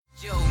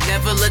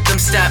ever let them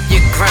stop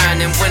your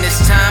grind. And when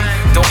it's time,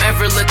 don't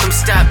ever let them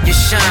stop your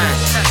shine.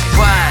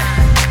 Why?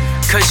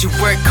 Cause you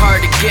work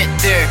hard to get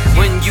there.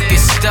 When you get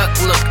stuck,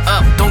 look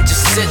up, don't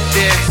just sit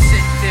there.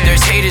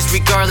 There's haters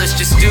regardless,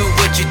 just do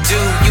what you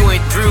do. You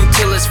ain't through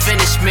till it's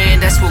finished,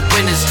 man, that's what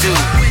winners do.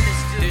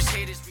 There's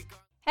haters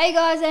regardless. Hey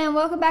guys, and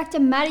welcome back to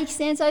Maddie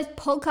Costanzo's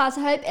podcast.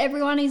 I hope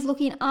everyone is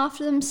looking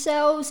after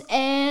themselves,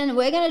 and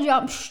we're going to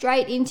jump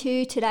straight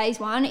into today's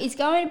one. It's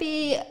going to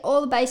be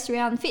all based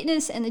around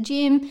fitness and the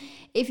gym.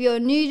 If you're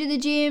new to the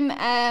gym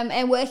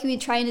and working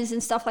with trainers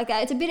and stuff like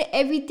that, it's a bit of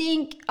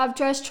everything. I've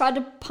just tried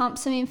to pump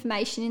some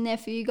information in there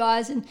for you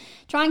guys and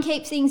try and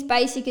keep things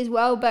basic as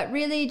well, but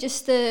really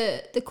just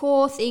the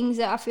core things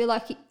that I feel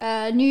like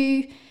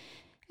new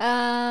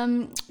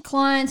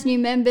clients, new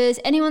members,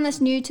 anyone that's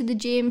new to the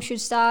gym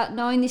should start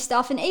knowing this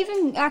stuff. And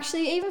even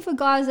for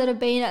guys that have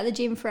been at the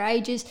gym for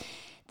ages,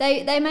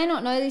 they may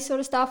not know this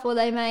sort of stuff, or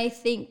they may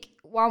think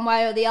one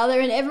way or the other,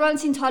 and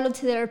everyone's entitled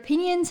to their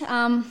opinions.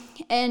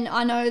 And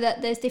I know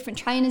that there's different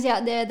trainers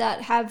out there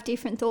that have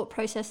different thought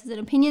processes and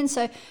opinions.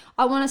 So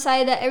I want to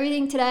say that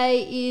everything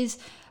today is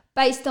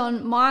based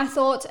on my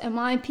thoughts and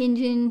my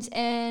opinions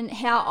and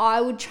how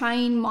I would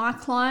train my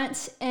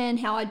clients and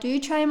how I do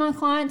train my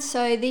clients.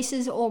 So this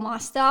is all my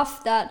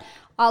stuff that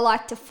I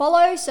like to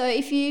follow. So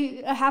if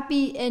you are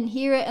happy and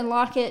hear it and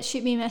like it,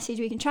 shoot me a message.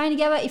 We can train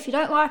together. If you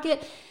don't like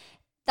it,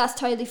 that's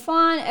totally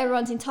fine.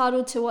 Everyone's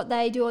entitled to what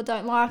they do or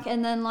don't like,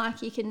 and then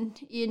you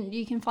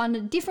can find a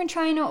different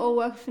trainer or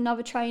work with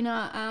another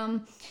trainer,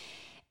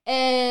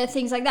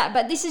 things like that.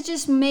 But this is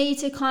just me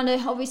to kind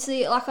of,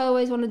 obviously, like I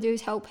always want to do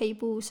is help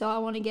people, so I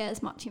want to get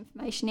as much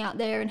information out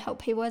there and help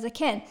people as I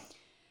can.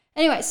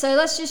 Anyway, so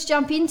let's just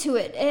jump into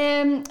it.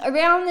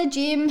 Around the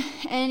gym,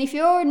 and if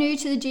you're new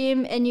to the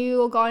gym and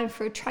you're going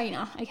for a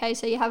trainer, okay,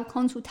 so you have a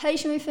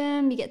consultation with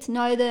them, you get to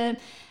know them,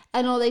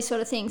 and all these sort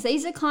of things.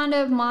 These are kind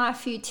of my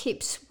few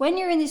tips. When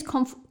you're in this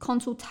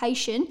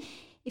consultation,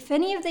 if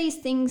any of these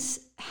things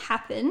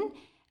happen,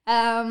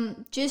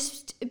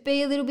 just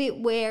be a little bit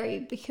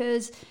wary,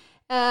 because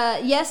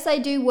yes, they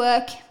do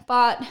work,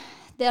 but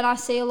then I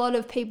see a lot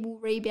of people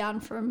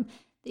rebound from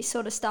this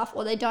sort of stuff,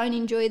 or they don't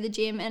enjoy the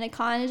gym, and it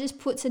kind of just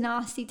puts a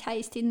nasty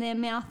taste in their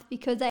mouth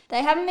because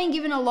they haven't been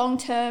given a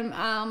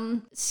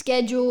long-term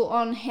schedule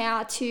on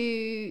how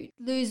to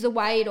lose the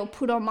weight or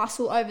put on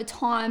muscle over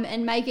time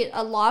and make it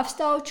a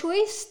lifestyle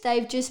choice.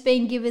 They've just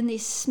been given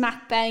this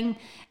smack bang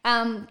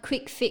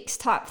quick fix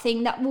type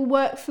thing that will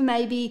work for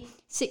maybe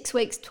 6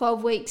 weeks,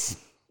 12 weeks,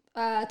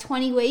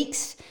 20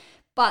 weeks,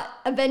 but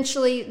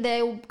eventually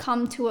they'll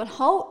come to a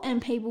halt,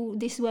 and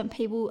this is when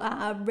people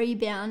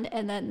rebound,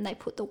 and then they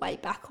put the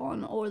weight back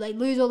on, or they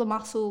lose all the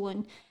muscle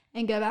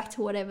and go back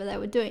to whatever they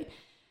were doing.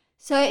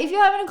 So if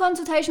you're having a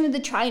consultation with the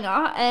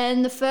trainer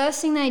and the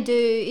first thing they do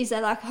is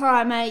they're like, all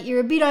right, mate,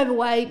 you're a bit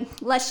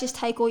overweight, let's just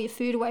take all your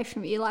food away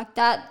from you. Like,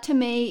 that to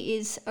me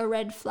is a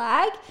red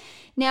flag.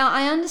 Now,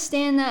 I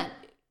understand that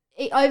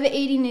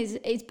overeating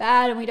is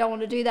bad and we don't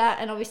want to do that,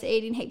 and obviously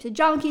eating heaps of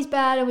junk is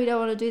bad and we don't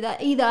want to do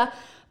that either.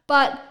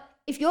 But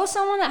if you're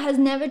someone that has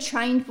never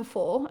trained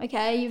before,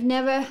 okay, you've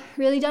never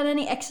really done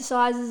any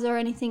exercises or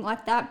anything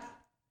like that,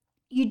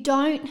 you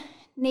don't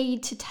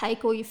need to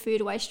take all your food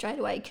away straight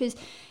away, because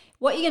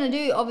what you're going to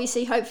do,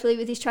 obviously, hopefully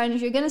with these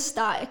trainers, you're going to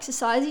start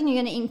exercising,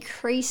 you're going to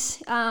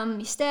increase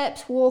your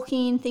steps,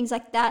 walking, things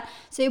like that.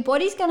 So your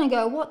body's going to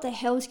go, what the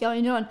hell's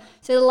going on?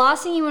 So the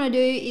last thing you want to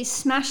do is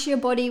smash your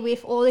body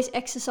with all this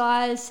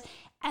exercise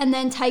and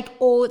then take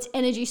all its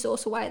energy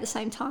source away at the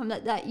same time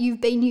that you've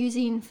been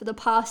using for the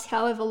past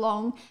however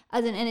long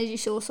as an energy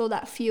source, or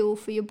that fuel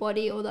for your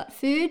body, or that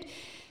food.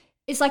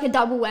 It's like a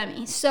double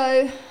whammy.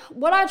 So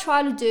what I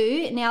try to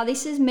do, now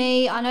this is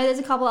me, I know there's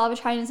a couple of other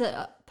trainers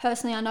that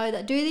personally I know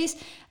that do this,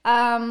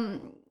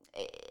 and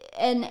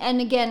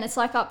again, it's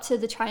like up to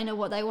the trainer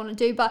what they want to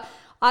do, but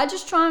I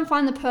just try and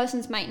find the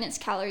person's maintenance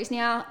calories.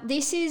 Now,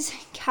 this is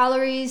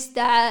calories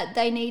that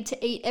they need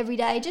to eat every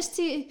day just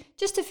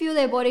to fuel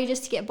their body,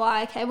 just to get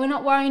by, okay? We're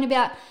not worrying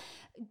about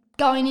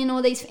going in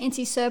all these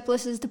fancy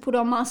surpluses to put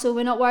on muscle.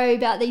 We're not worried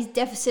about these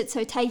deficits,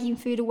 so taking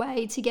food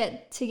away to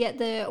get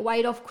the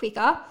weight off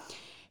quicker.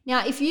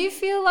 Now, if you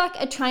feel like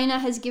a trainer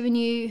has given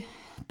you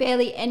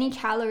barely any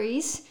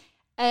calories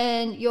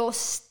and you're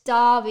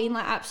starving,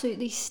 like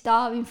absolutely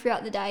starving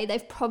throughout the day,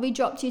 they've probably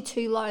dropped you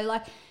too low,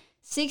 like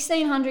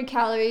 1,600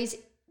 calories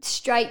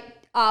straight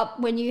up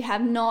when you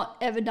have not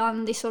ever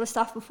done this sort of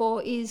stuff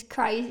before is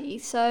crazy.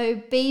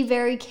 So be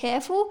very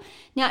careful.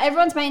 Now,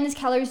 everyone's maintenance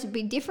calories would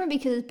be different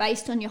because it's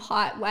based on your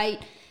height, weight,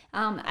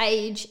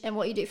 age, and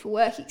what you do for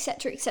work,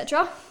 etc.,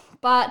 etc.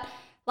 But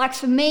like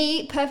for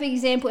me, perfect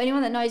example,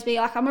 anyone that knows me,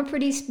 like I'm a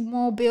pretty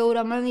small build.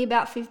 I'm only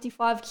about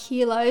 55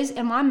 kilos,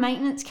 and my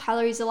maintenance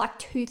calories are like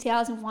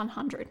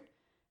 2,100.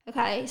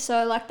 Okay,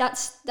 so like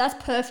that's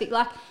perfect.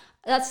 Like,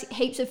 that's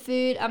heaps of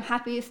food. I'm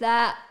happy with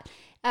that.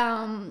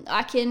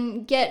 I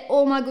can get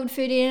all my good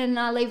food in and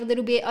I leave a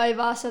little bit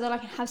over so that I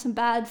can have some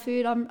bad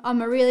food.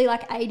 I'm a really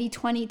like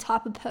 80-20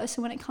 type of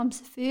person when it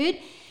comes to food.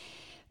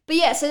 But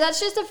yeah, so that's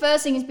just the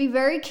first thing, is be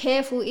very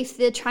careful if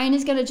the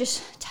trainer's going to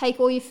just take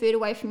all your food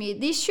away from you.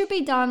 This should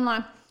be done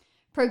like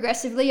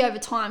progressively over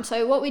time.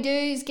 So what we do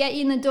is get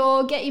you in the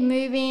door, get you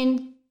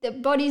moving. The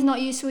body's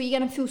not used to it. You're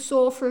going to feel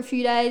sore for a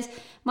few days.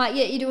 Might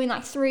get you doing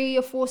like 3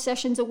 or 4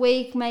 sessions a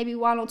week, maybe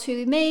 1 or 2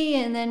 with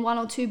me and then 1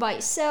 or 2 by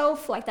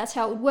yourself. Like that's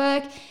how it would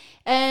work.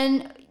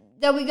 And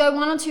then we go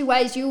 1 or 2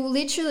 ways. You will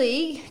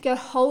literally go,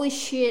 holy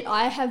shit,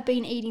 I have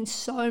been eating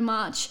so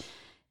much.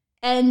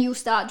 And you'll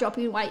start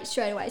dropping weight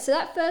straight away. So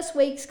that first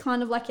week's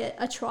kind of like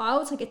a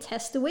trial. It's like a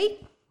tester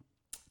week.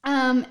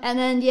 And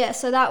then, yeah,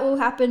 so that will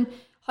happen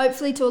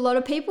hopefully to a lot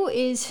of people,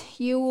 is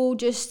you will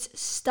just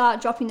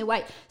start dropping the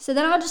weight. So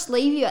then I'll just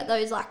leave you at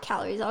those like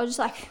calories. I'll just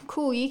like,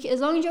 cool,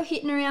 as long as you're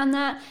hitting around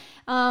that.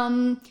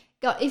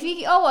 If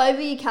you go over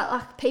your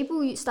like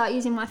people start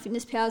using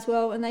MyFitnessPal as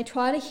well, and they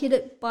try to hit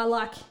it by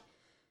like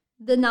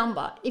the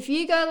number. If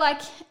you go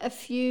like a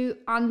few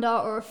under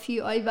or a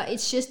few over,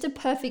 it's just a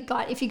perfect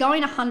guide. If you're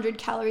going 100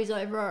 calories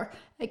over,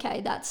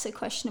 okay, that's a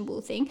questionable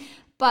thing,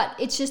 but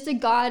it's just a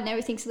guide and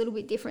everything's a little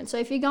bit different. So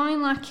if you're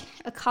going like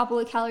a couple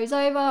of calories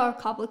over or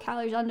a couple of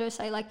calories under,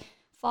 say like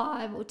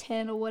 5 or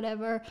 10 or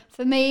whatever,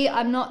 for me,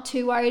 I'm not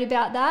too worried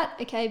about that,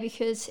 okay,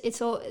 because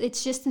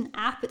it's just an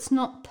app. It's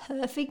not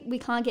perfect. We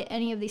can't get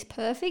any of this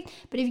perfect,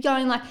 but if you're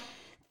going like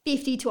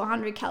 50 to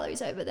 100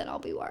 calories over, then I'll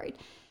be worried.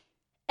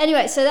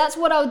 Anyway, so that's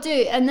what I'll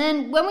do. And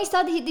then when we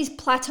start to hit this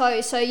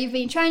plateau, so you've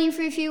been training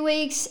for a few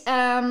weeks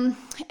and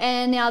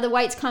now the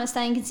weight's kind of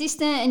staying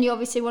consistent and you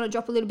obviously want to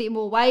drop a little bit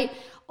more weight,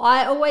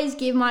 I always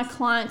give my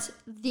clients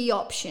the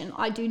option.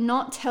 I do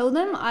not tell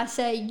them. I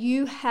say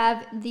you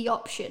have the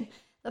option.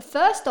 The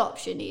first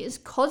option is,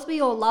 because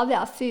we all love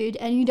our food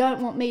and you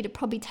don't want me to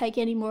probably take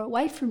any more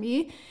away from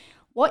you,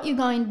 what you're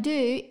going to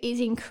do is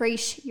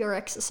increase your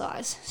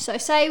exercise. So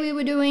say we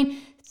were doing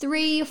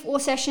 3 or 4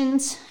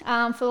 sessions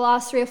for the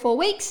last 3 or 4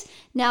 weeks.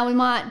 Now we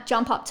might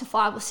jump up to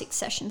 5 or 6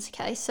 sessions,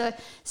 okay? So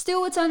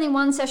still it's only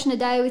 1 session a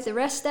day with the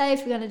rest day if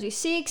you're going to do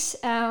 6.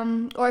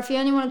 Or if you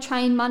only want to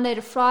train Monday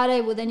to Friday,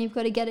 well then you've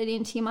got to get it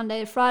into your Monday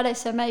to Friday.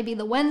 So maybe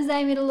the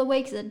Wednesday middle of the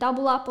week is a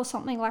double up or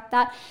something like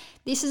that.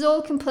 This is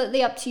all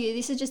completely up to you.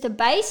 This is just a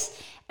base.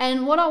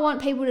 And what I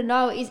want people to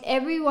know is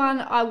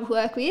everyone I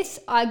work with,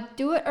 I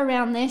do it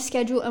around their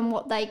schedule and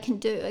what they can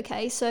do,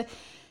 okay? So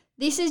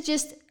this is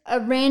just a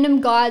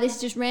random guide. This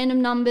is just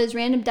random numbers,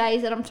 random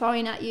days that I'm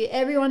throwing at you.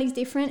 Everyone is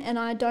different and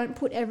I don't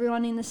put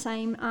everyone in the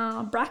same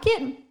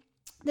bracket.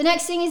 The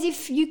next thing is,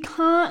 if you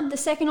can't, the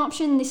second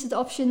option, this is the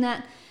option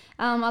that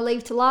I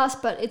leave to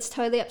last, but it's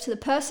totally up to the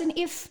person.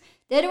 If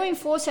they're doing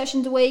 4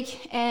 sessions a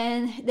week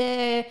and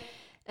they're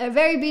a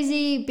very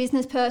busy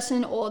business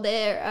person or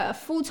they're a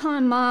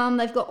full-time mom,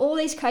 they've got all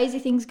these crazy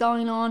things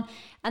going on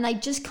and they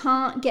just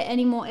can't get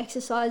any more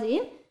exercise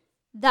in,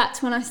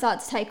 that's when I start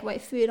to take away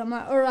food. I'm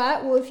like, all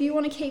right, well, if you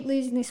want to keep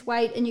losing this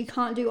weight and you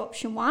can't do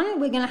option 1,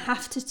 we're going to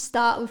have to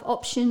start with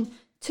option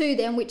 2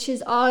 then, which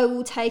is I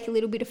will take a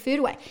little bit of food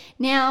away.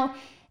 Now,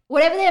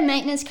 whatever their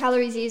maintenance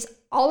calories is,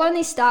 I'll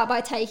only start by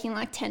taking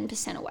like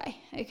 10% away.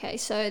 Okay,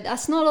 so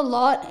that's not a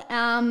lot,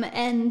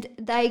 and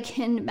they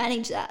can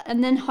manage that.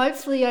 And then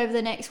hopefully over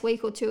the next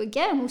week or 2,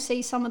 again, we'll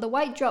see some of the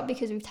weight drop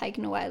because we've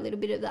taken away a little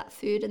bit of that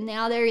food. And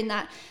now they're in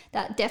that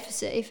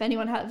deficit. If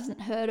anyone hasn't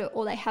heard it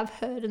or they have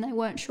heard and they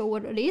weren't sure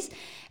what it is,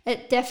 a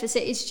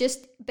deficit is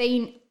just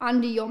being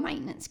under your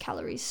maintenance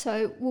calories.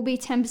 So we'll be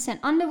 10%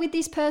 under with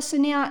this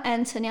person now,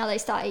 and so now they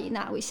start eating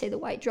that, we see the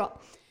weight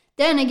drop.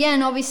 Then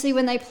again, obviously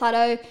when they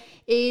plateau,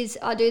 is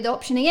I do the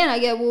option again. I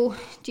go, well,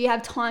 do you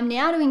have time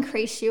now to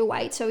increase your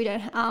weight so we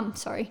don't,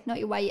 not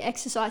your weight, your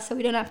exercise, so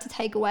we don't have to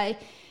take away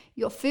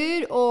your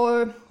food?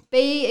 Or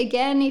B,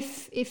 again,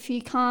 if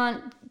you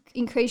can't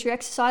increase your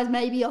exercise,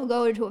 maybe I'll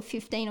go into a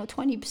 15 or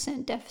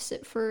 20%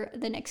 deficit for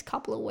the next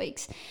couple of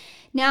weeks.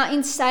 Now,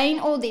 in saying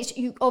all this,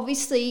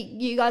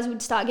 you guys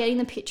would start getting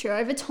the picture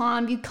over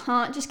time. You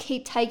can't just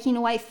keep taking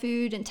away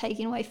food and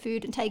taking away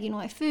food and taking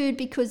away food,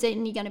 because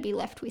then you're going to be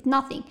left with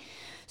nothing.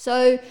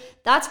 So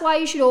that's why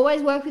you should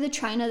always work with a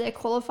trainer. They're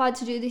qualified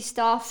to do this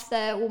stuff.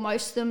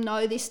 Most of them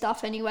know this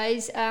stuff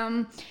anyways.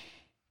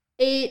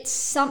 It's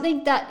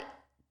something that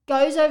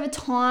goes over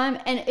time,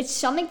 and it's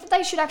something that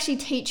they should actually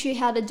teach you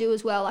how to do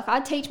as well. Like, I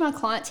teach my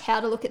clients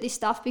how to look at this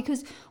stuff,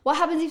 because what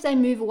happens if they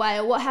move away,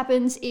 or what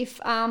happens if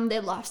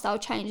their lifestyle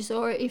changes,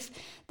 or if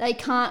they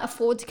can't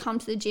afford to come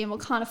to the gym or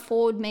can't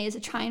afford me as a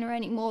trainer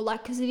anymore,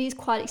 like, because it is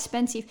quite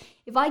expensive.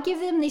 If I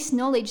give them this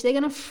knowledge, they're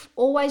going to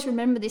always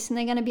remember this, and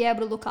they're going to be able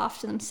to look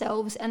after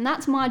themselves. And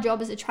that's my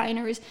job as a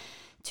trainer, is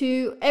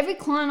to every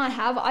client I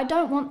have, I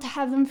don't want to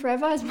have them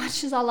forever, as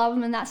much as I love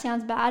them, and that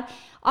sounds bad.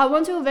 I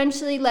want to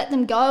eventually let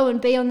them go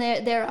and be on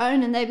their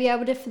own, and they be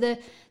able to, for the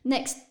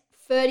next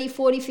 30,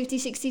 40, 50,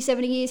 60,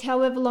 70 years,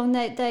 however long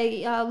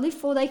they live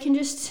for, they can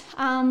just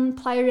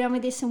play around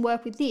with this and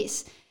work with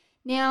this.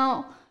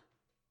 Now,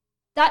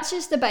 that's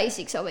just the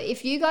basics of it.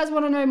 If you guys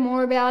want to know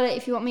more about it,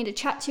 if you want me to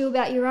chat to you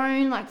about your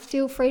own, like,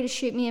 feel free to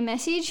shoot me a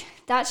message.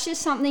 That's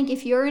just something,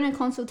 if you're in a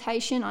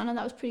consultation, I know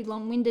that was pretty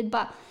long-winded,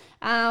 but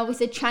with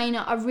a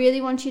trainer, I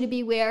really want you to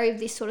be wary of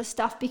this sort of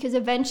stuff, because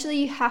eventually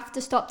you have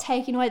to stop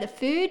taking away the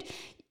food.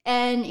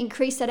 and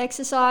increase that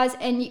exercise,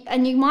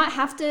 and you might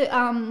have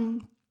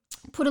to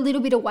put a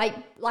little bit of weight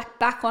like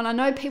back on. I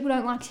know people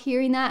don't like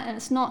hearing that, and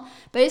it's not,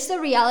 but it's the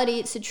reality,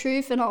 it's the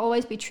truth, and I'll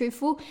always be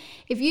truthful.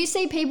 If you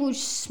see people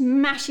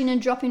smashing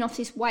and dropping off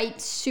this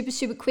weight super,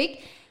 super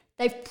quick,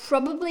 they've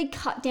probably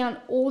cut down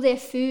all their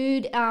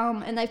food,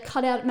 and they've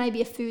cut out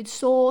maybe a food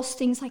source,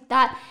 things like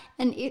that.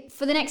 And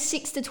for the next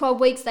 6 to 12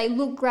 weeks, they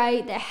look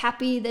great, they're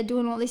happy, they're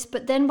doing all this.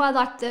 But then by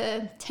like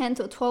the 10th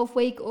or 12th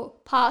week or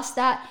past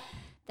that,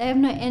 they have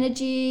no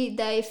energy,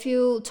 they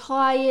feel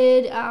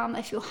tired,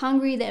 they feel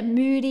hungry, they're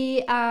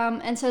moody,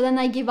 and so then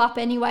they give up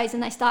anyways,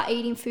 and they start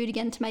eating food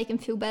again to make them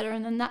feel better,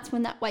 and then that's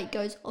when that weight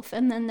goes off,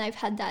 and then they've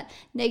had that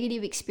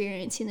negative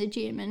experience in the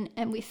gym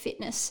and with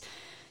fitness.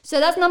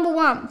 So that's number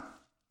one.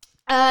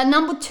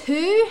 Number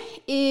two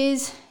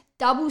is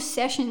double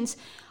sessions.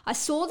 I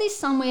saw this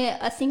somewhere,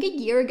 I think a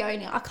year ago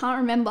now, I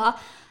can't remember,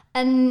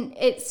 and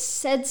it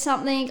said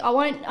something,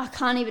 I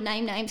can't even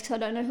name names because I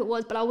don't know who it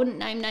was, but I wouldn't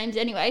name names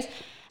anyways.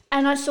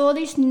 And I saw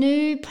this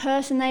new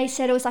person, they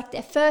said it was like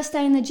their first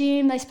day in the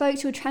gym, they spoke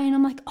to a trainer,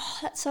 I'm like, oh,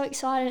 that's so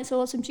exciting, it's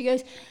awesome. She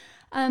goes,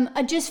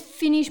 I just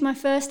finished my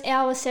first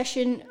hour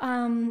session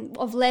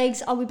of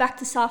legs, I'll be back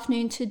this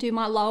afternoon to do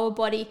my lower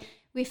body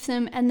with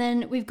them, and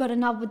then we've got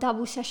another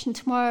double session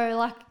tomorrow,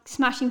 like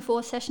smashing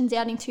 4 sessions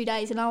out in 2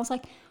 days. And I was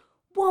like,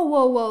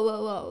 whoa,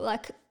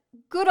 like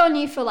good on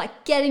you for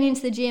like getting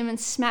into the gym and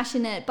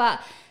smashing it,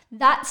 but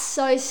that's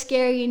so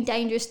scary and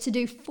dangerous to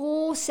do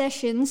 4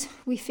 sessions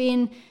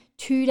within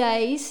 2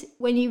 days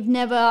when you've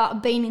never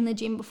been in the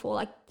gym before.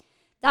 Like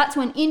that's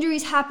when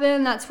injuries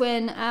happen, that's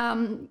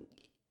when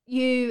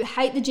you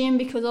hate the gym,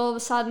 because all of a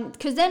sudden,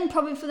 because then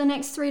probably for the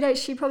next 3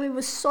 days she probably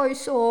was so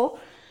sore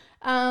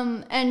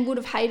and would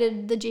have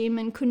hated the gym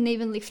and couldn't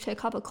even lift her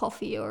cup of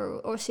coffee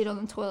or sit on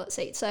the toilet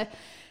seat. So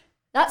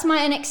that's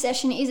my next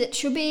session. It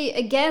should be,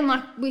 again,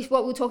 like with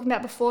what we were talking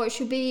about before, it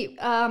should be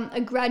a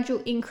gradual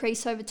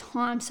increase over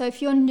time. So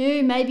if you're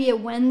new, maybe a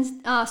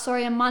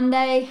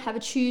Monday, have a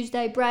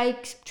Tuesday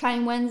break,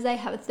 train Wednesday,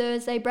 have a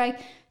Thursday break,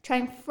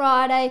 train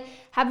Friday,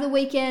 have the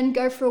weekend,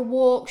 go for a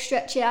walk,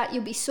 stretch out,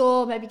 you'll be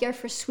sore, maybe go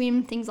for a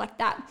swim, things like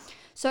that.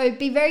 So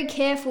be very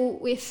careful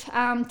with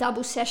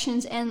double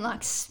sessions and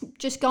like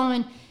just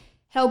going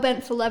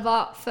hell-bent for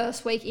leather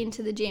first week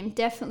into the gym.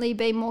 Definitely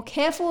be more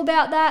careful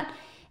about that.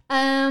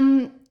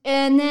 And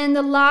then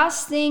the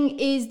last thing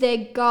is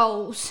their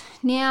goals.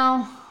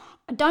 Now,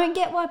 I don't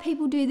get why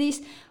people do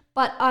this,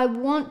 but I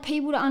want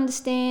people to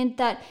understand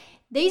that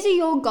these are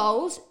your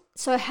goals,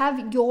 so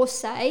have your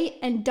say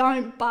and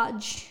don't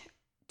budge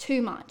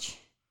too much,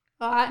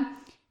 all right?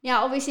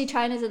 Now, obviously,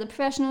 trainers are the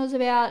professionals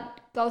about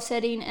goal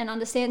setting and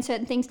understand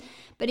certain things,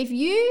 but if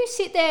you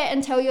sit there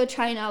and tell your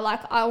trainer,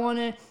 like, I want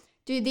to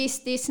do this,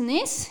 this, and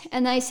this,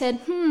 and they said,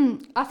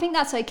 I think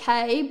that's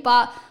okay,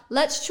 but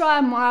let's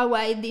try my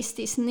way, this,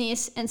 this, and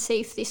this, and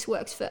see if this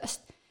works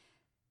first.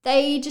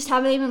 They just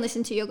haven't even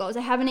listened to your goals.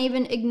 They haven't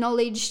even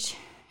acknowledged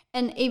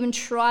and even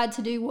tried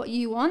to do what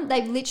you want.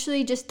 They've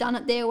literally just done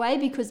it their way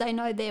because they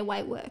know their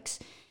way works.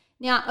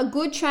 Now, a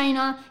good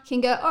trainer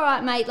can go, all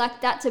right, mate, like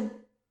that's a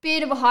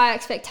bit of a high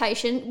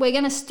expectation. We're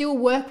going to still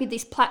work with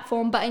this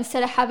platform, but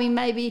instead of having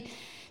maybe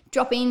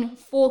dropping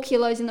 4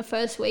 kilos in the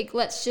first week,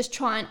 let's just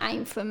try and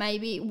aim for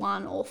maybe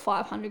 1 or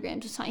 500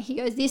 grams or something. He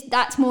goes,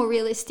 that's more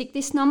realistic,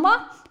 this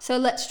number, so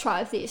let's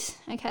try this,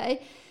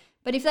 okay?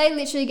 But if they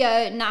literally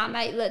go, nah,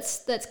 mate,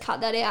 let's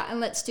cut that out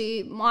and let's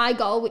do my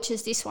goal, which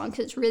is this one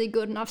because it's really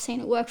good and I've seen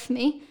it work for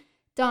me,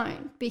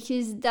 don't,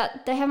 because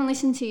that they haven't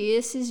listened to you.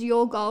 This is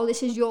your goal,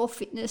 this is your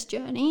fitness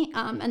journey,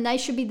 and they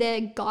should be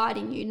there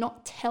guiding you,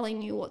 not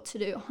telling you what to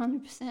do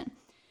 100%.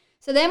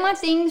 So they're my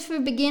things for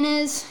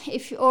beginners.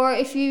 If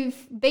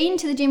you've been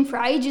to the gym for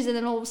ages and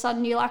then all of a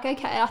sudden you're like,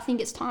 okay, I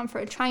think it's time for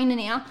a trainer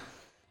now,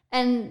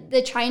 and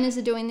the trainers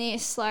are doing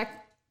this, like,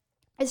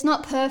 it's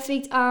not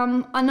perfect.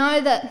 I know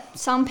that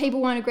some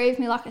people won't agree with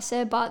me, like I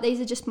said, but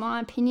these are just my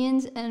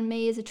opinions and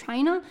me as a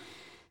trainer.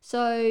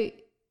 So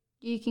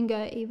you can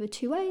go either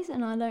 2 ways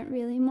and I don't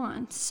really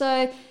mind.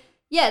 So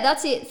yeah,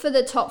 that's it for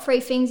the top 3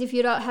 things if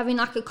you're not having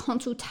like a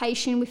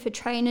consultation with a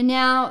trainer.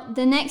 Now,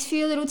 the next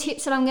few little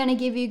tips that I'm going to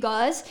give you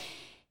guys,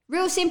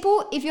 real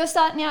simple, if you're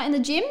starting out in the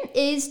gym,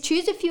 is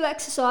choose a few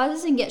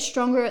exercises and get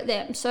stronger at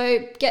them.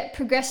 So get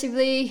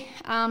progressively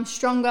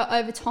stronger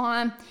over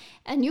time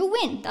and you'll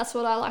win. That's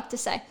what I like to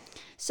say.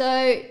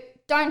 So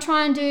don't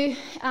try and do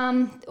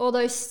all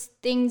those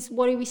things.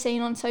 What are we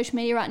seeing on social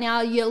media right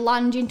now? You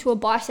lunge into a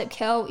bicep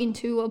curl,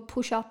 into a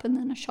push-up and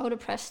then a shoulder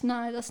press.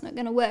 No, that's not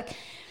going to work.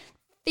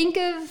 Think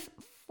of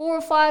 4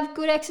 or 5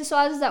 good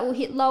exercises that will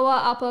hit lower,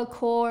 upper,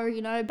 core,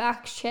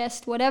 back,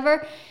 chest,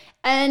 whatever,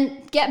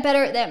 and get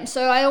better at them.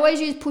 So I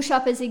always use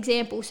push-up as an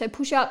example. So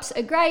push-ups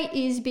are great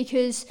is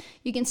because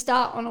you can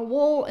start on a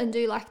wall and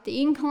do like the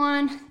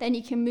incline, then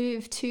you can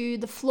move to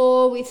the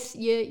floor with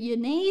your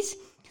knees,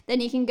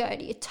 then you can go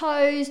to your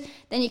toes,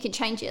 then you can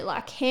change your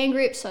like hand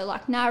grip, so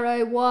like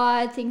narrow,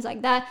 wide, things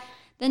like that.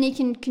 Then you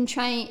can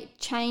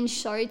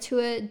change to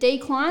a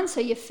decline, so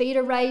your feet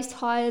are raised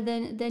higher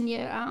than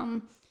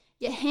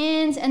your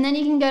hands, and then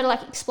you can go to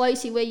like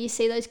explosive, where you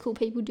see those cool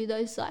people do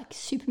those like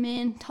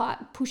Superman type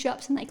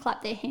push-ups and they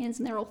clap their hands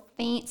and they're all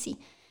fancy.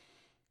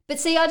 But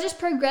see, I just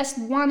progressed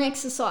one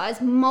exercise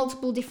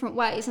multiple different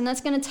ways, and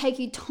that's going to take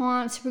you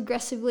time to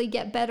progressively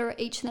get better at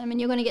each of them, and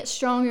you're going to get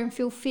stronger and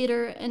feel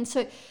fitter. And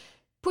so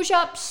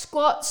push-ups,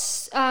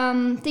 squats,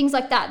 things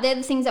like that, they're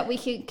the things that we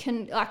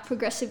can like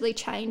progressively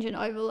change and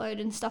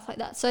overload and stuff like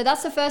that. So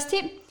that's the first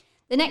tip.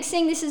 The next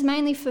thing, this is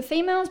mainly for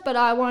females, but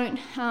I won't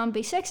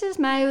be sexist.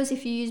 Males,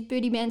 if you use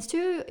booty bands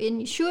too, and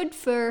you should,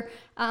 for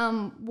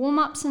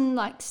warm-ups and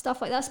like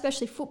stuff like that,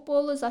 especially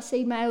footballers. I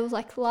see males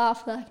like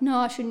laugh, like, no,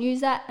 I shouldn't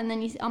use that. And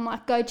then I'm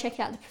like, go check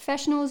out the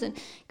professionals, and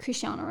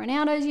Cristiano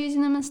Ronaldo's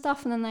using them and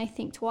stuff, and then they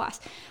think twice.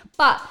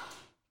 But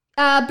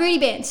booty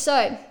bands.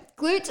 So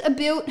glutes are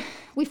built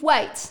with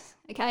weights,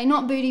 okay,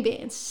 not booty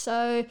bands.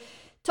 So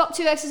top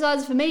 2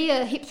 exercises for me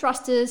are hip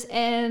thrusters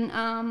and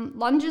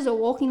lunges or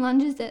walking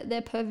lunges.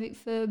 They're perfect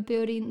for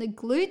building the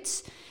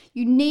glutes.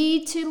 You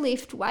need to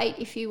lift weight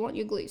if you want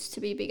your glutes to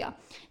be bigger.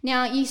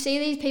 Now, you see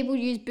these people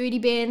use booty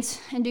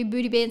bands and do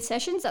booty band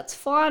sessions. That's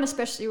fine,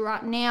 especially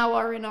right now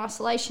while we're in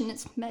isolation.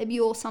 It's maybe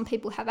all some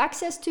people have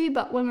access to,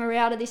 but when we're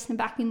out of this and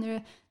back in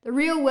the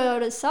real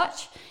world as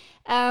such,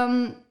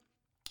 and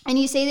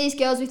you see these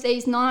girls with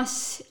these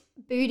nice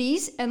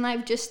booties and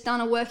they've just done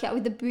a workout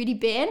with the booty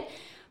band.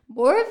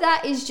 More of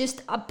that is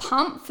just a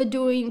pump for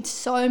doing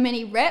so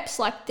many reps.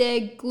 Like their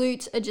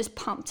glutes are just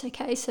pumped,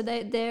 okay? So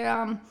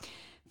they're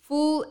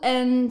full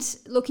and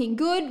looking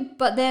good,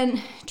 but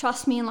then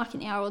trust me, in like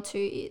an hour or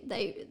two,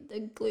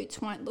 the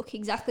glutes won't look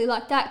exactly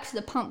like that because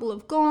the pump will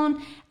have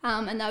gone,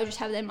 and they'll just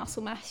have their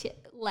muscle mass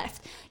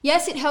left.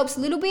 Yes, it helps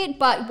a little bit,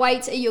 but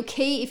weights are your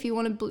key if you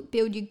want to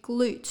build your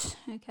glutes,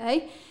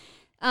 okay?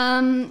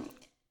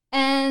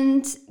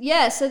 And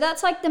yeah, so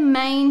that's like the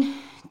main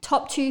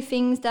top 2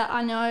 things that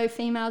I know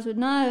females would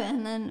know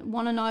and then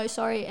want to know,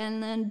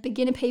 and then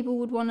beginner people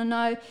would want to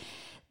know.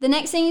 The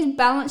next thing is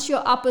balance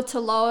your upper to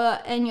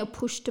lower and your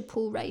push to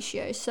pull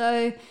ratio.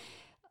 So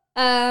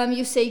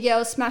you'll see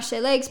girls smash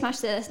their legs,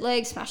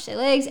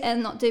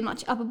 and not do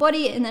much upper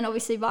body, and then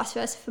obviously vice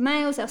versa for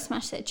males, they'll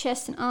smash their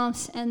chest and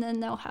arms, and then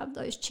they'll have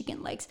those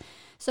chicken legs.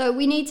 So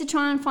we need to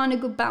try and find a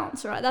good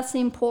balance, right? That's the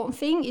important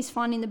thing, is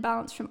finding the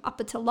balance from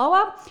upper to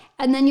lower,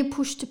 and then your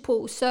push to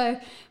pull. So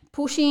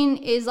pushing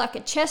is like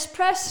a chest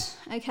press,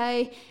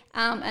 okay?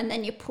 And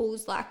then your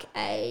pull's like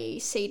a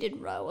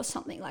seated row or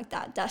something like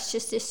that. That's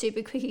just a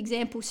super quick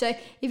example. So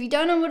if you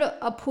don't know what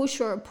a push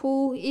or a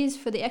pull is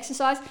for the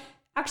exercise,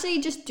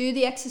 actually just do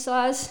the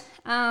exercise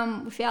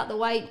without the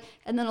weight,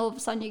 and then all of a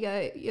sudden you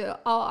go,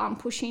 I'm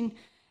pushing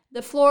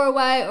the floor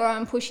away, or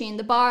I'm pushing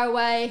the bar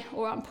away,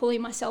 or I'm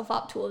pulling myself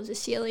up towards the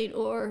ceiling,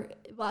 or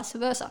vice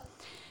versa.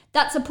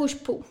 That's a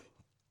push-pull.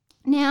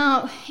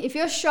 Now, if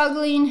you're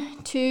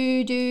struggling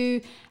to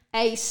do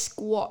a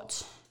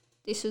squat,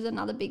 this is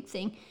another big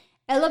thing.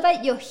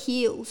 Elevate your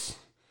heels.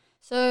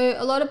 So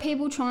a lot of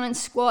people try and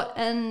squat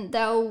and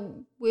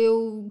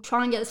will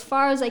try and get as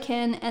far as they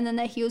can, and then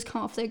their heels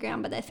come off the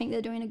ground, but they think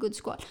they're doing a good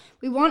squat.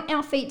 We want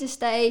our feet to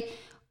stay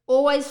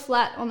always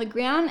flat on the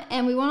ground,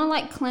 and we want to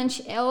like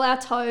clench all our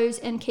toes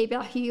and keep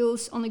our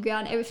heels on the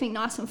ground, everything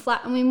nice and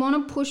flat. And we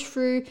want to push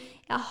through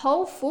our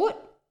whole foot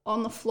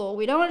on the floor.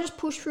 We don't want to just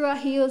push through our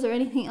heels or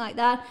anything like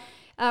that.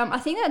 I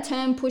think that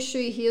term push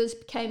through your heels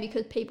came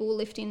because people were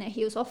lifting their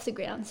heels off the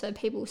ground. So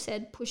people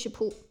said push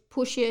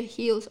your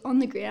heels on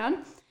the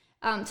ground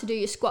to do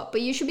your squat.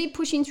 But you should be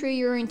pushing through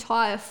your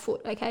entire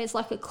foot, okay? It's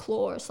like a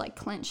claw. It's like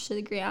clenched to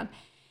the ground.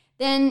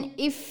 Then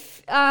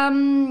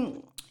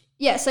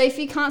so if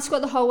you can't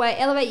squat the whole way,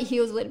 elevate your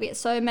heels a little bit.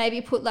 So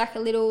maybe put like a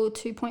little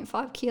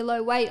 2.5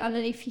 kilo weight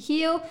underneath your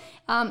heel,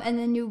 and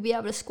then you'll be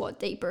able to squat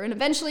deeper. And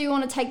eventually you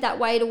want to take that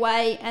weight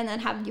away and then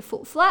have your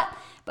foot flat.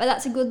 But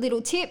that's a good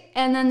little tip.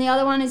 And then the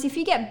other one is, if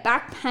you get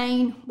back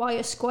pain while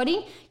you're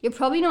squatting, you're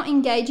probably not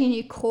engaging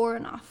your core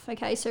enough,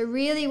 okay? So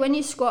really, when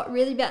you squat,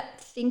 really about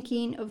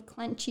thinking of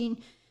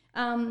clenching,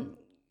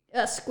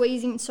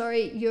 squeezing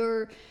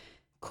your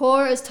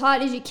core as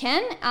tight as you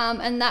can,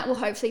 and that will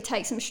hopefully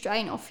take some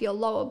strain off your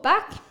lower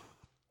back.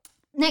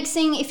 Next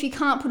thing, if you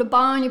can't put a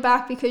bar on your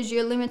back because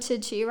you're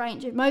limited to your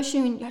range of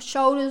motion in your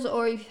shoulders,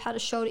 or you've had a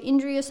shoulder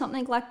injury or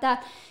something like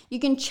that, you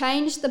can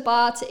change the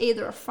bar to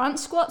either a front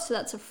squat, so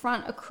that's a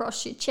front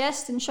across your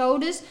chest and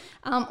shoulders,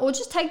 or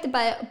just take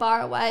the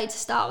bar away to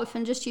start with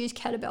and just use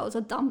kettlebells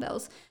or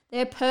dumbbells.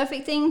 They're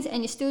perfect things,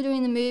 and you're still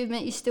doing the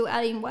movement, you're still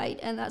adding weight,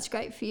 and that's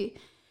great for you.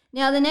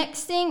 Now, the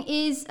next thing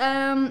is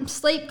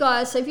sleep,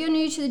 guys. So if you're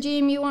new to the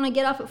gym, you want to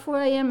get up at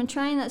 4 a.m. and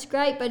train, that's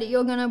great, but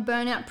you're going to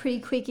burn out pretty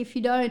quick if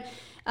you don't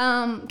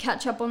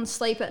catch up on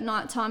sleep at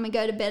night time and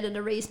go to bed at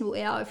a reasonable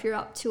hour. If you're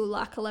up till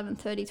like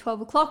 11:30,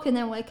 12 o'clock and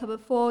then wake up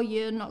at 4,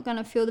 you're not going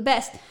to feel the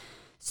best.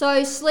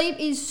 So sleep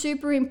is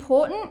super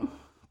important.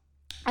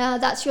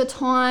 That's your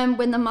time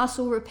when the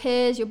muscle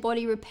repairs, your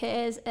body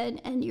repairs,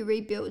 and you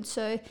rebuild.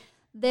 So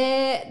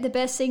they're the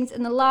best things.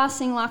 And the last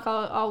thing, like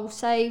I'll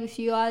say with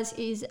you guys,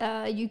 is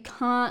you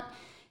can't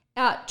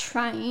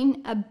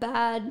out-train a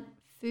bad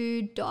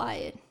food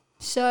diet.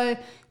 So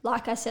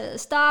like I said at the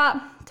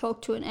start,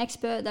 talk to an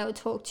expert. They will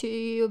talk to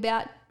you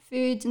about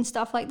foods and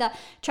stuff like that.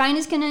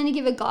 Trainers can only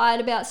give a guide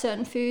about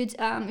certain foods.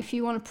 If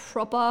you want a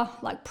proper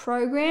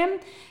program,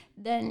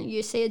 then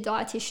you see a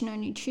dietitian or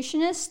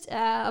nutritionist.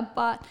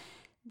 But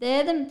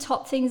they're the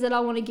top things that I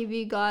want to give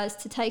you guys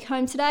to take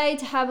home today,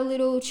 to have a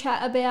little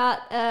chat about.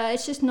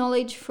 It's just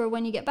knowledge for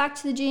when you get back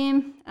to the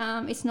gym.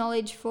 It's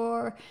knowledge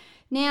for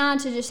now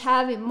to just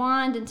have in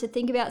mind and to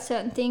think about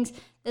certain things.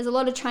 There's a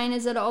lot of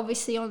trainers that are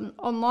obviously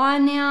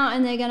online now,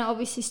 and they're going to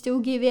obviously still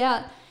give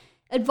out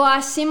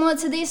advice similar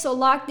to this or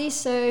like this.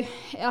 So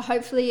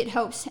hopefully it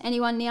helps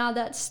anyone now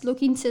that's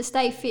looking to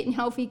stay fit and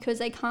healthy because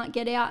they can't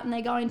get out and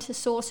they're going to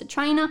source a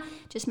trainer.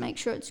 Just make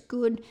sure it's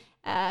good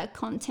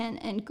content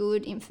and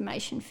good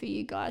information for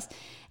you guys.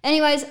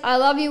 Anyways, I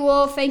love you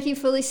all. Thank you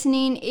for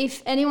listening.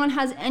 If anyone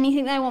has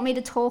anything they want me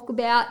to talk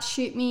about,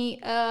 shoot me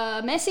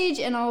a message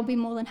and I'll be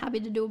more than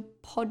happy to do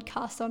a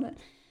podcast on it.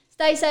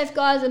 Stay safe,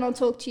 guys, and I'll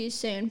talk to you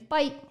soon.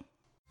 Bye.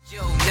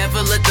 Yo,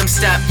 never let them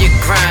stop your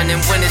grind, and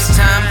when it's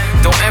time,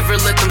 don't ever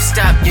let them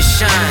stop your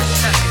shine.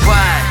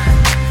 Why?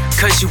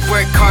 Cause you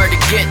work hard to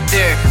get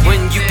there.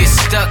 When you get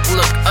stuck,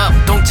 look up,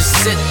 don't just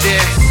sit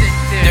there.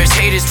 There's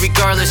haters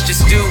regardless,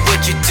 just do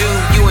what you do.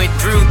 You ain't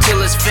through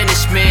till it's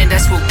finished, man,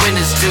 that's what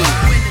winners do.